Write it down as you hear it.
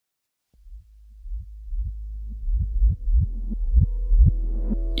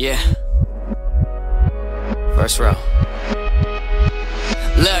Yeah. First row.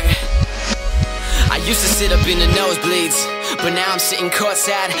 Look, I used to sit up in the nosebleeds, but now I'm sitting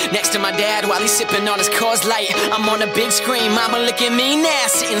courtside next to my dad while he's sipping on his Coors Light. I'm on a big screen, mama look at me now,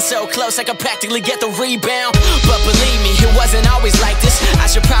 sitting so close I could practically get the rebound. But believe me, it wasn't always like this. I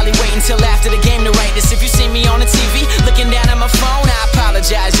should probably wait until after the game to write this. If you see me on the TV looking down at my phone, I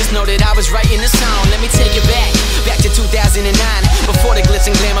apologize, just know that I was writing the song. Let me take it back to 2009, before the glitz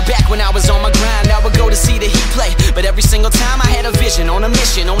and glamour, back when I was on my grind. I would go to see the Heat play, but every single time I had a vision, on a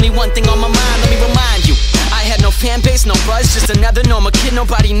mission, only one thing on my mind. Let me remind you, I had no fan base, no buzz, just another normal kid.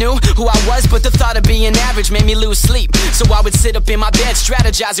 Nobody knew who I was, but the thought of being average made me lose sleep. So I would sit up in my bed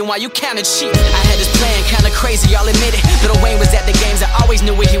strategizing while you counted sheep. I had this plan, kinda crazy, I'll admit it. Little Wayne was at the games, I always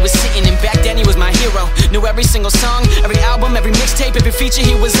knew where he was sitting, and back then he was my hero. Knew every single song, every album, every mixtape, every feature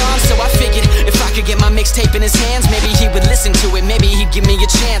he was on. So I figured, if I could get my mixtape in his hands, maybe he would listen to it, maybe he'd give me a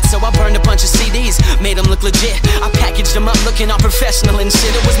chance. So I burned a bunch of CDs, made them look legit. I packaged them up looking all professional and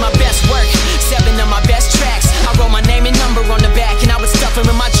shit. It was my best work, 7 of my best tracks. I wrote my name and number on the back, and I would stuff them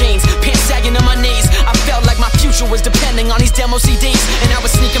in my jeans, pants sagging on my knees. I felt like my future was depending on these demo CDs, and I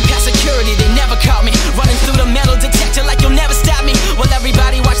was sneaking past security, they never caught me. Running through the metal detector like you'll never stop me. While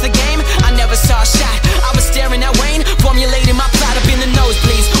everybody watched the game, I never saw a shot. I was staring at Wayne, formulating my plot up in the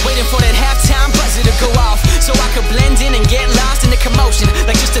nosebleeds, waiting for that halftime buzzer to go off, so I could blend in and get lost in the commotion,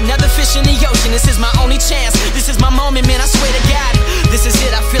 like just another fish in the ocean. This is my only chance, this is my moment, man, I swear to God, this is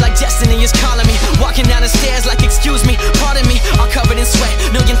it. I feel like destiny is calling me, walking down the stairs like excuse me, pardon me, all covered in sweat,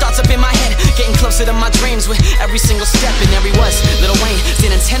 million thoughts up in my head, getting closer to my dreams with every single step. And there he was, Lil Wayne,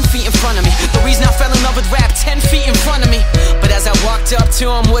 standing 10 feet in front of me. The reason I fell in love with rap, 10 feet in front of me. But as I walked up to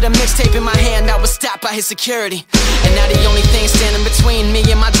him with a mixtape in my hand, I was stopped by his security. And now the only thing standing between me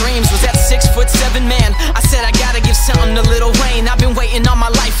and my dreams was that 6'7" man. I said I gotta give something to Lil Wayne, I've been waiting all my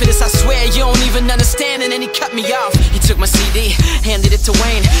life for this, I swear you don't even understand. And then he cut me off, he took my CD, handed it to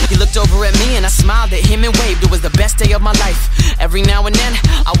Wayne. He looked over at me and I smiled at him and waved. It was the best day of my life. Every now and then,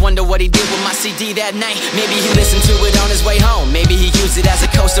 I wonder what he did with my CD that night. Maybe he listened to it on his way home, maybe he used it as a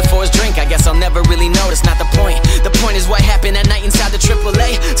coaster for his drink. I guess I'll never really know, that's not the point. The point is what happened that night inside the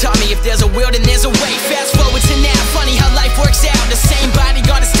AAA taught me if there's a will then there's a way. Fast forward to now, funny how life works out. The same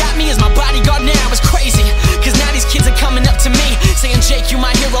bodyguard that stopped me is my bodyguard now. It's crazy, cause now these kids are coming up to me saying, Jake, you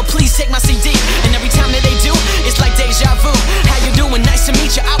my hero, please take my CD. And every time that they do, it's like deja vu. How you doing? Nice to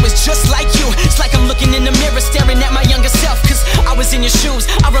meet you, I was just like you. It's like I'm looking in the mirror staring at my younger self, cause I was in your shoes,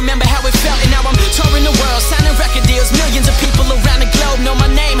 I remember how it felt. And now I'm touring the world, signing record deals, millions of people around the globe know my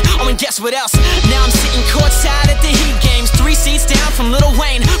name. Oh, and guess what else? Now I'm sitting courtside at the Heat games, 3 seats down from Lil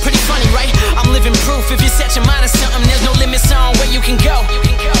Wayne. Pretty funny, right? I'm living proof, if you set your mind to something, there's no limits on where you can go.